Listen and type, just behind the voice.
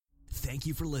Thank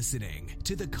you for listening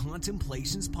to the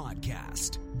Contemplations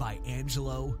Podcast by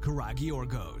Angelo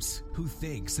Karagiorgos, who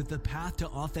thinks that the path to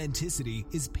authenticity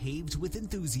is paved with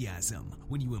enthusiasm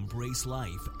when you embrace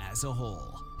life as a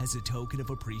whole. As a token of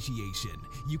appreciation,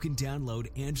 you can download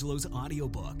Angelo's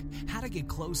audiobook, How to Get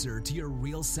Closer to Your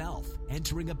Real Self,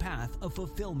 Entering a Path of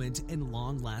Fulfillment and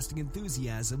Long-Lasting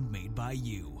Enthusiasm Made by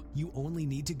You. You only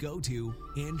need to go to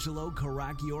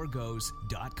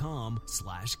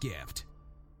angelokaragiorgos.com/gift.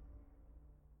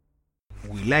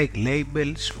 We like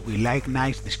labels, we like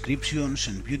nice descriptions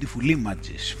and beautiful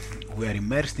images. We are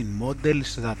immersed in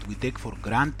models that we take for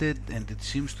granted, and it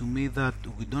seems to me that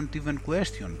we don't even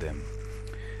question them.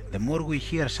 The more we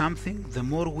hear something, the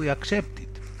more we accept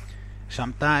it.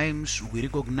 Sometimes we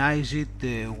recognize it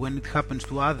when it happens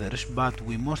to others, but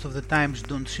we most of the times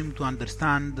don't seem to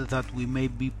understand that we may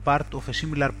be part of a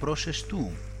similar process too.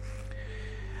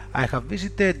 I have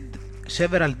visited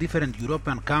several different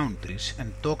European countries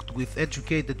and talked with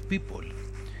educated people.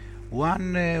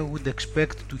 One would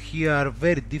expect to hear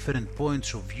very different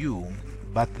points of view,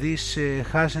 but this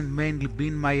hasn't mainly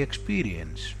been my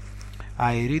experience.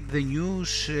 I read the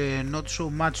news not so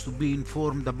much to be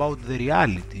informed about the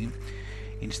reality,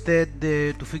 instead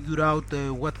to figure out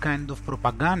what kind of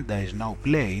propaganda is now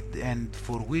played and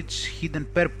for which hidden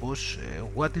purpose,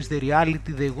 what is the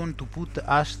reality they want to put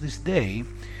us this day.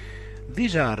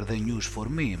 These are the news for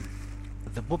me.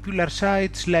 The popular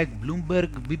sites like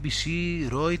Bloomberg, BBC,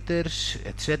 Reuters,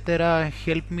 etc.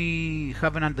 help me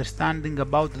have an understanding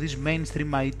about these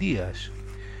mainstream ideas.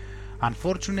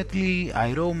 Unfortunately,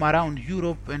 I roam around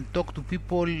Europe and talk to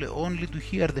people only to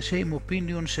hear the same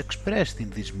opinions expressed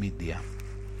in these media.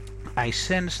 I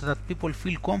sense that people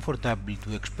feel comfortable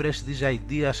to express these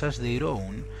ideas as their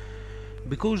own,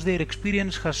 because their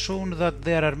experience has shown that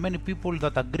there are many people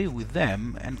that agree with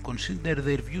them and consider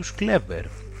their views clever.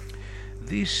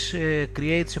 This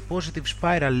creates a positive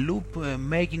spiral loop,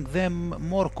 making them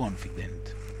more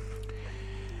confident.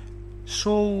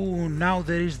 So now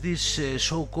there is this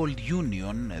so-called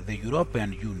union, the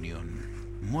European Union.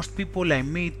 Most people I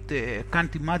meet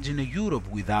can't imagine a Europe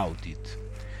without it.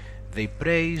 They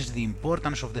praise the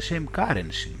importance of the same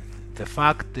currency, the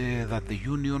fact that the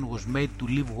Union was made to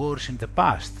leave wars in the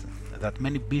past, that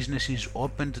many businesses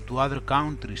opened to other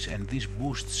countries and this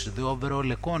boosts the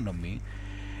overall economy,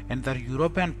 and that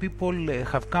European people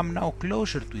have come now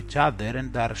closer to each other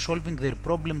and are solving their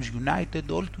problems united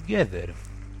all together.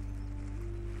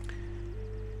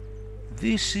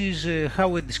 This is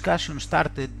how a discussion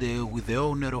started with the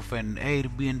owner of an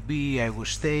Airbnb I was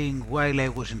staying while I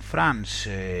was in France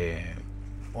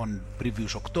on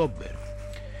previous October.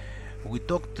 We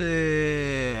talked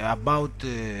about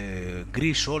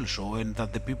Greece also, and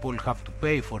that the people have to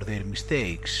pay for their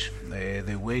mistakes.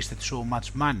 They wasted so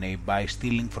much money by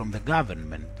stealing from the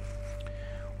government.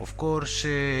 Of course,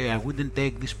 I wouldn't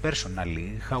take this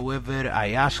personally. However,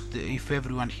 I asked if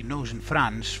everyone he knows in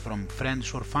France, from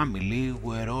friends or family,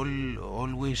 were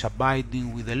always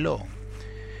abiding with the law.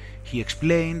 He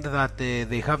explained that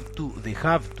they have to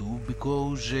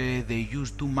because they use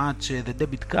too much the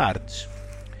debit cards.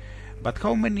 But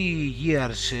how many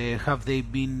years have they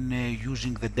been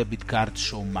using the debit cards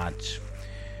so much?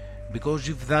 Because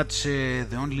if that's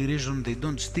the only reason they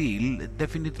don't steal,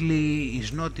 definitely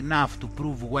is not enough to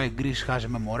prove why Greece has a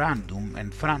memorandum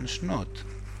and France not.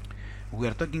 We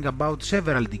are talking about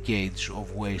several decades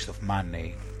of waste of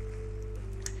money.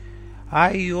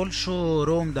 I also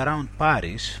roamed around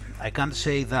Paris. I can't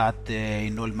say that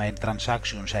in all my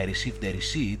transactions I received a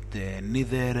receipt,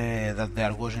 neither that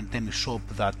there wasn't any shop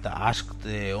that asked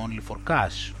only for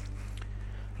cash.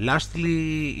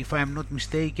 Lastly, if I am not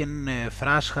mistaken,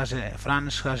 France has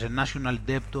a national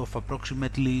debt of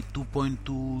approximately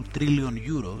 2.2 trillion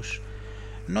euros,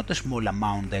 not a small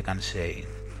amount I can say.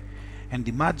 And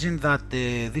imagine that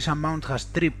this amount has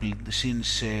tripled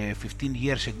since 15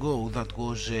 years ago, that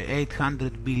was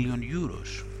 800 billion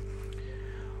euros.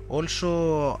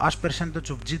 Also, as percentage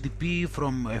of GDP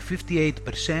from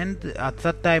 58% at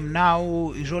that time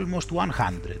now is almost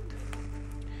 100.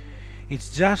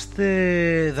 It's just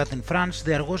that in France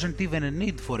there wasn't even a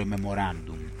need for a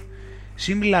memorandum.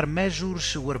 Similar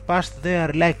measures were passed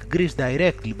there like Greece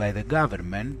directly by the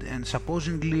government and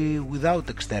supposedly without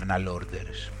external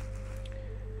orders.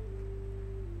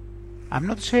 I'm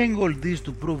not saying all this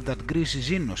to prove that Greece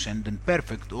is innocent and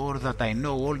perfect or that I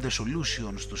know all the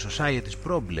solutions to society's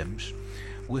problems.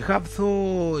 We have,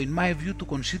 though, in my view, to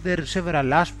consider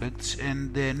several aspects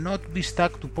and not be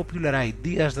stuck to popular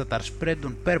ideas that are spread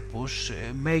on purpose,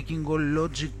 making all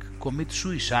logic commit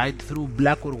suicide through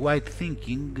black or white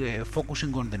thinking,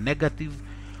 focusing on the negative,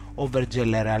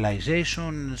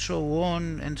 overgeneralization, and so on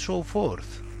and so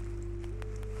forth.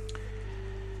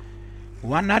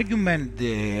 One argument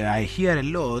I hear a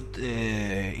lot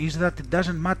is that it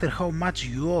doesn't matter how much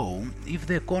you owe if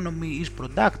the economy is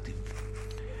productive.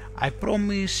 I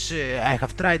promise I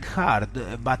have tried hard,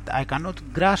 but I cannot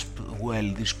grasp well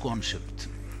this concept.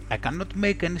 I cannot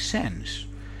make any sense.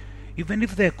 Even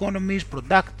if the economy is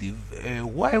productive,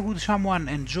 why would someone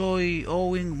enjoy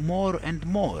owing more and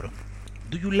more?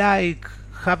 Do you like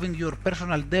having your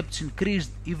personal debts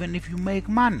increased even if you make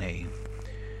money?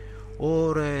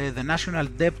 Or the national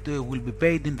debt will be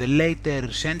paid in the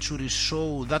later centuries,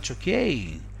 so that's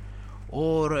okay?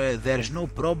 Or there is no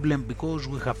problem because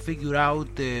we have figured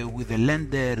out with the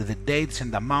lender the dates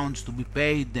and amounts to be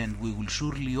paid, and we will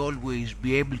surely always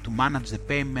be able to manage the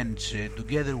payments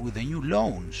together with the new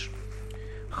loans.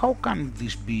 How can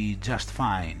this be just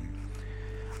fine?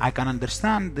 I can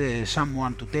understand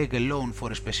someone to take a loan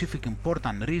for a specific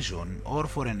important reason, or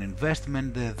for an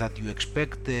investment that you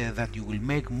expect that you will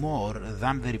make more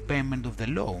than the repayment of the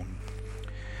loan.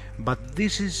 But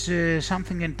this is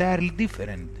something entirely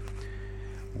different.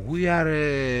 We are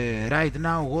right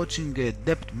now watching a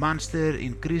debt monster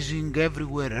increasing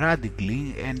everywhere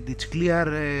radically, and it's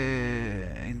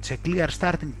a clear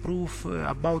starting proof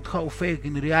about how fake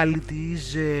in reality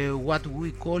is what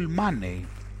we call money.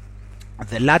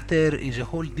 The latter is a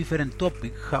whole different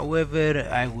topic. However,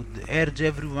 I would urge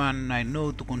everyone I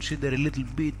know to consider a little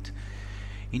bit,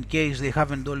 in case they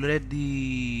haven't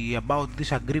already, about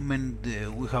this agreement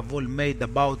we have all made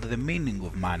about the meaning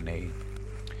of money.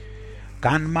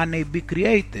 Can money be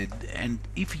created? And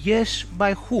if yes,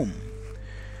 by whom?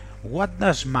 What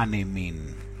does money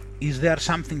mean? Is there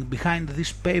something behind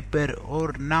this paper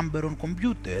or number on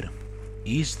computer?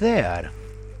 Is there?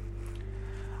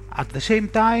 At the same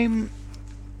time,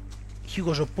 he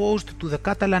was opposed to the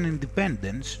Catalan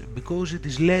independence because it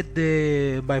is led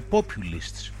by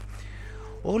populists.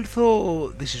 Although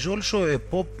this is also a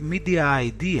pop media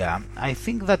idea, I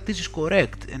think that this is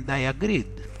correct, and I agreed.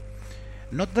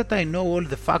 Not that I know all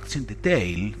the facts in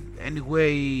detail.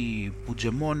 Anyway,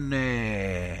 Puigdemont,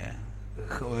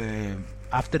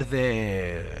 after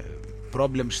the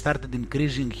problems started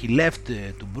increasing, he left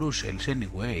to Brussels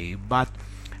anyway, but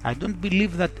I don't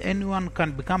believe that anyone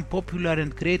can become popular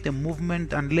and create a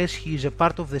movement unless he is a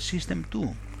part of the system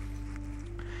too.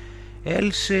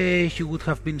 Else he would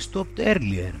have been stopped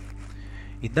earlier.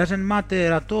 It doesn't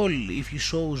matter at all if he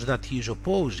shows that he is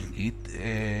opposing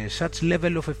it. Such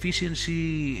level of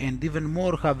efficiency and even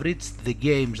more have reached the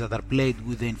games that are played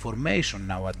with the information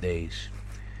nowadays.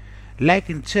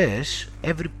 Like in chess,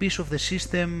 every piece of the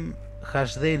system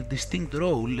has their distinct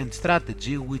role and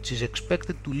strategy, which is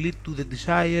expected to lead to the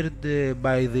desired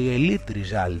by the elite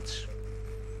results.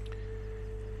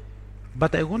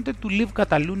 But I wanted to leave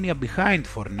Catalonia behind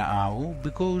for now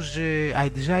because I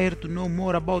desire to know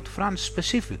more about France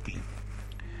specifically.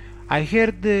 I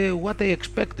heard what I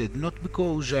expected, not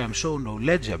because I am so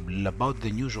knowledgeable about the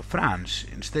news of France,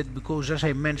 instead because, as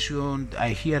I mentioned, I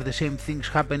hear the same things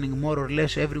happening more or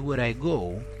less everywhere I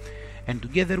go, and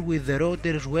together with the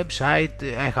Reuters website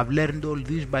I have learned all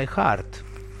this by heart.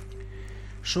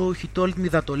 So he told me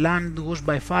that Hollande was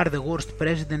by far the worst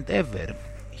president ever.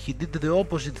 He did the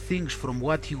opposite things from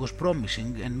what he was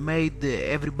promising and made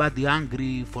everybody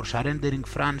angry for surrendering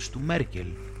France to Merkel.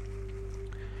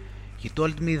 He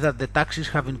told me that the taxes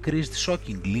have increased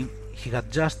shockingly. He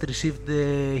had just received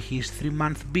his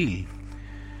 3-month bill.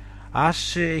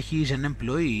 As he is an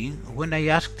employee, when I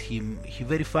asked him, he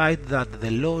verified that the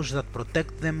laws that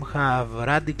protect them have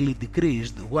radically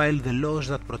decreased, while the laws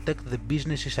that protect the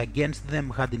businesses against them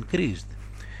had increased.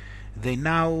 They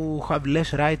now have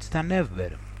less rights than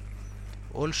ever.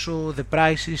 Also, the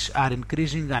prices are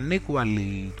increasing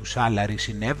unequally to salaries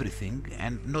in everything,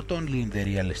 and not only in the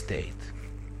real estate.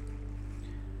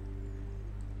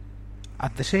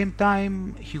 At the same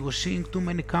time, he was seeing too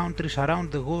many countries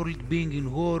around the world being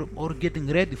in war or getting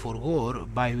ready for war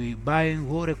by buying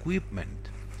war equipment.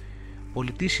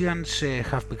 Politicians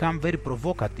have become very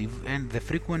provocative, and the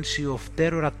frequency of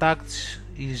terror attacks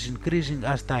is increasing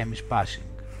as time is passing.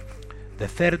 The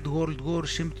Third World War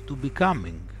seemed to be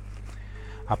coming.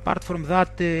 Apart from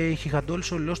that, he had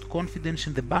also lost confidence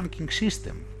in the banking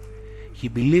system. He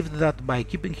believed that by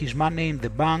keeping his money in the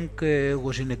bank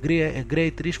was in a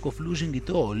great risk of losing it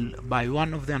all by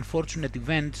one of the unfortunate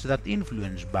events that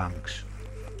influence banks.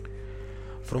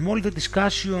 From all the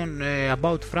discussion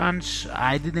about France,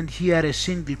 I didn't hear a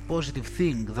single positive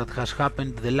thing that has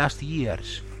happened the last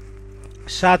years.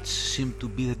 Such seemed to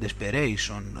be the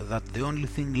desperation that the only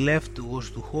thing left was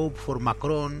to hope for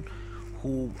Macron,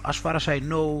 who, as far as I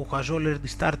know, has already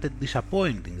started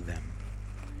disappointing them.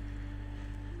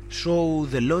 So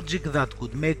the logic that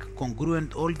could make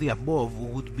congruent all the above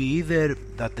would be either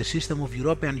that the system of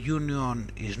European Union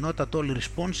is not at all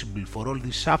responsible for all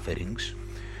these sufferings,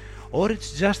 or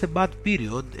it's just a bad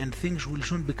period and things will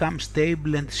soon become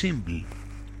stable and simple.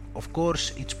 Of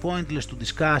course, it's pointless to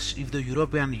discuss if the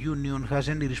European Union has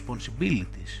any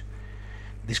responsibilities.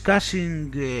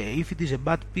 Discussing if it is a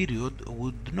bad period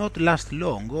would not last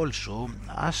long also,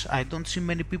 as I don't see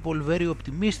many people very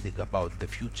optimistic about the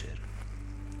future.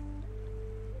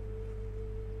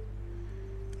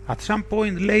 At some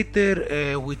point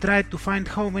later, we tried to find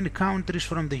how many countries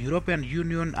from the European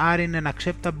Union are in an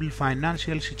acceptable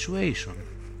financial situation.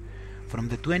 From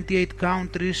the 28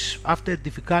 countries, after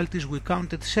difficulties we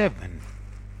counted 7.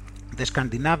 The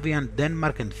Scandinavian,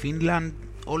 Denmark and Finland,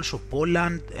 also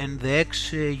Poland and the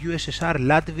ex-USSR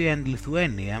Latvia and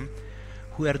Lithuania,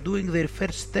 who are doing their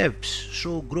first steps,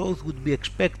 so growth would be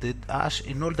expected as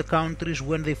in all the countries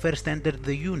when they first entered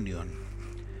the Union.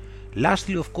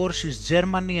 Lastly, of course, is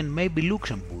Germany and maybe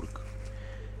Luxembourg.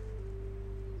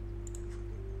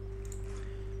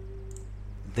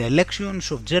 The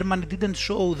elections of Germany didn't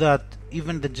show that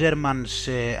even the Germans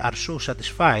are so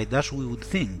satisfied as we would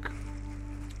think.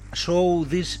 So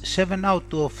this 7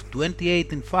 out of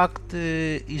 28 in fact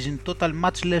is in total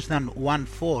much less than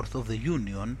 1/4 of the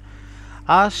Union,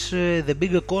 as the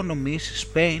big economies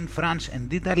Spain, France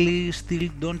and Italy still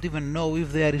don't even know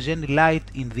if there is any light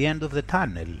in the end of the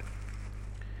tunnel.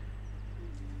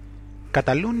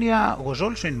 Catalonia was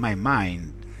also in my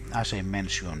mind, as I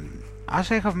mentioned. As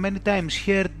I have many times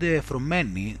heard from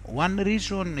many, one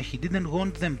reason he didn't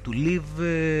want them to leave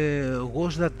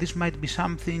was that this might be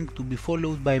something to be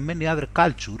followed by many other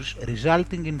cultures,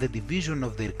 resulting in the division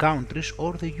of their countries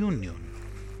or the Union.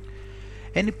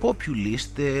 Any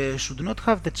populist should not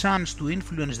have the chance to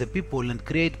influence the people and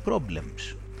create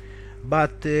problems.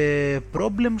 But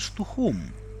problems to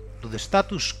whom? To the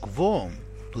status quo?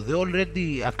 To the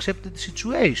already accepted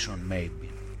situation, maybe?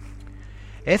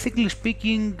 Ethically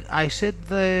speaking, I said,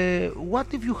 what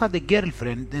if you had a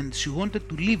girlfriend and she wanted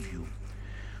to leave you?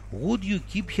 Would you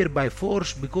keep her by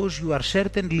force because you are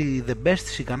certainly the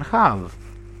best she can have?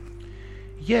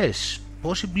 Yes,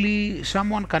 possibly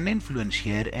someone can influence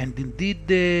her, and indeed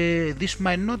this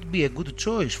might not be a good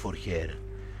choice for her.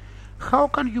 How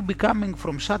can you be coming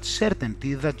from such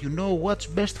certainty that you know what's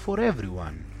best for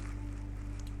everyone?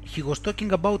 He was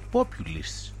talking about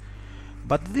populists.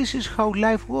 But this is how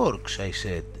life works, I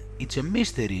said. It's a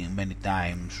mystery many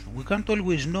times. We can't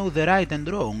always know the right and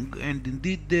wrong, and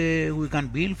indeed we can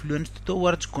be influenced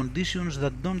towards conditions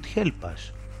that don't help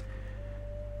us.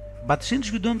 But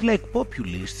since you don't like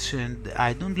populists, and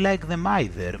I don't like them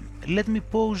either, let me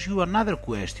pose you another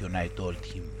question, I told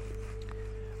him.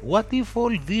 What if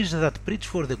all these that preach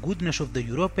for the goodness of the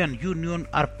European Union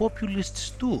are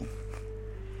populists too?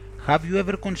 Have you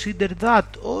ever considered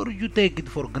that, or you take it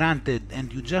for granted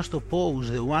and you just oppose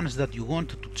the ones that you want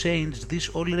to change this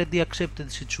already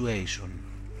accepted situation?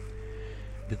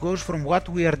 Because from what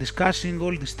we are discussing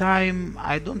all this time,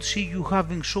 I don't see you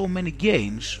having so many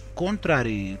gains,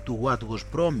 contrary to what was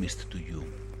promised to you.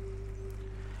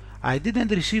 I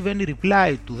didn't receive any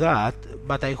reply to that,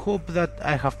 but I hope that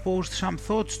I have posed some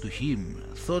thoughts to him,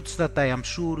 thoughts that I am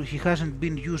sure he hasn't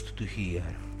been used to hear.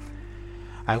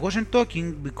 I wasn't talking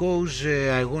because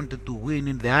I wanted to win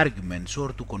in the arguments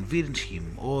or to convince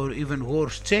him or even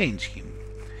worse change him.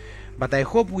 But I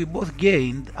hope we both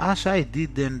gained as I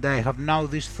did, and I have now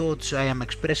these thoughts I am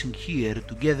expressing here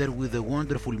together with the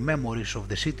wonderful memories of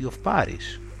the city of Paris.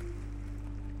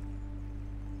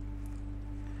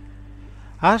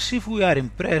 As if we are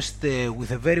impressed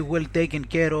with a very well taken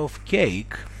care of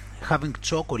cake, having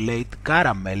chocolate,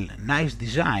 caramel, nice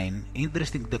design,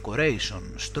 interesting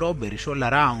decoration, strawberries all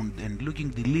around and looking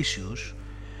delicious,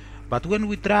 but when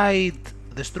we try it,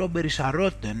 the strawberries are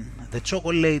rotten, the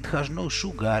chocolate has no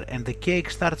sugar, and the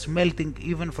cake starts melting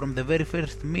even from the very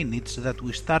first minutes that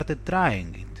we started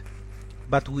trying it.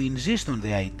 But we insist on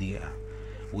the idea.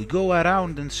 We go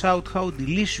around and shout how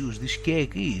delicious this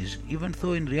cake is, even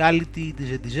though in reality it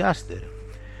is a disaster.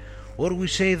 Or we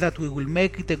say that we will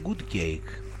make it a good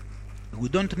cake. We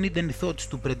don't need any thoughts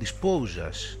to predispose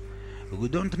us. We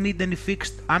don't need any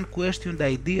fixed, unquestioned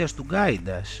ideas to guide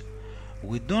us.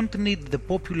 We don't need the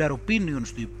popular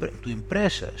opinions to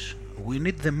impress us. We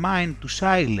need the mind to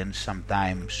silence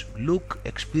sometimes, look,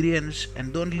 experience,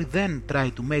 and only then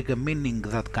try to make a meaning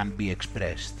that can be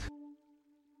expressed.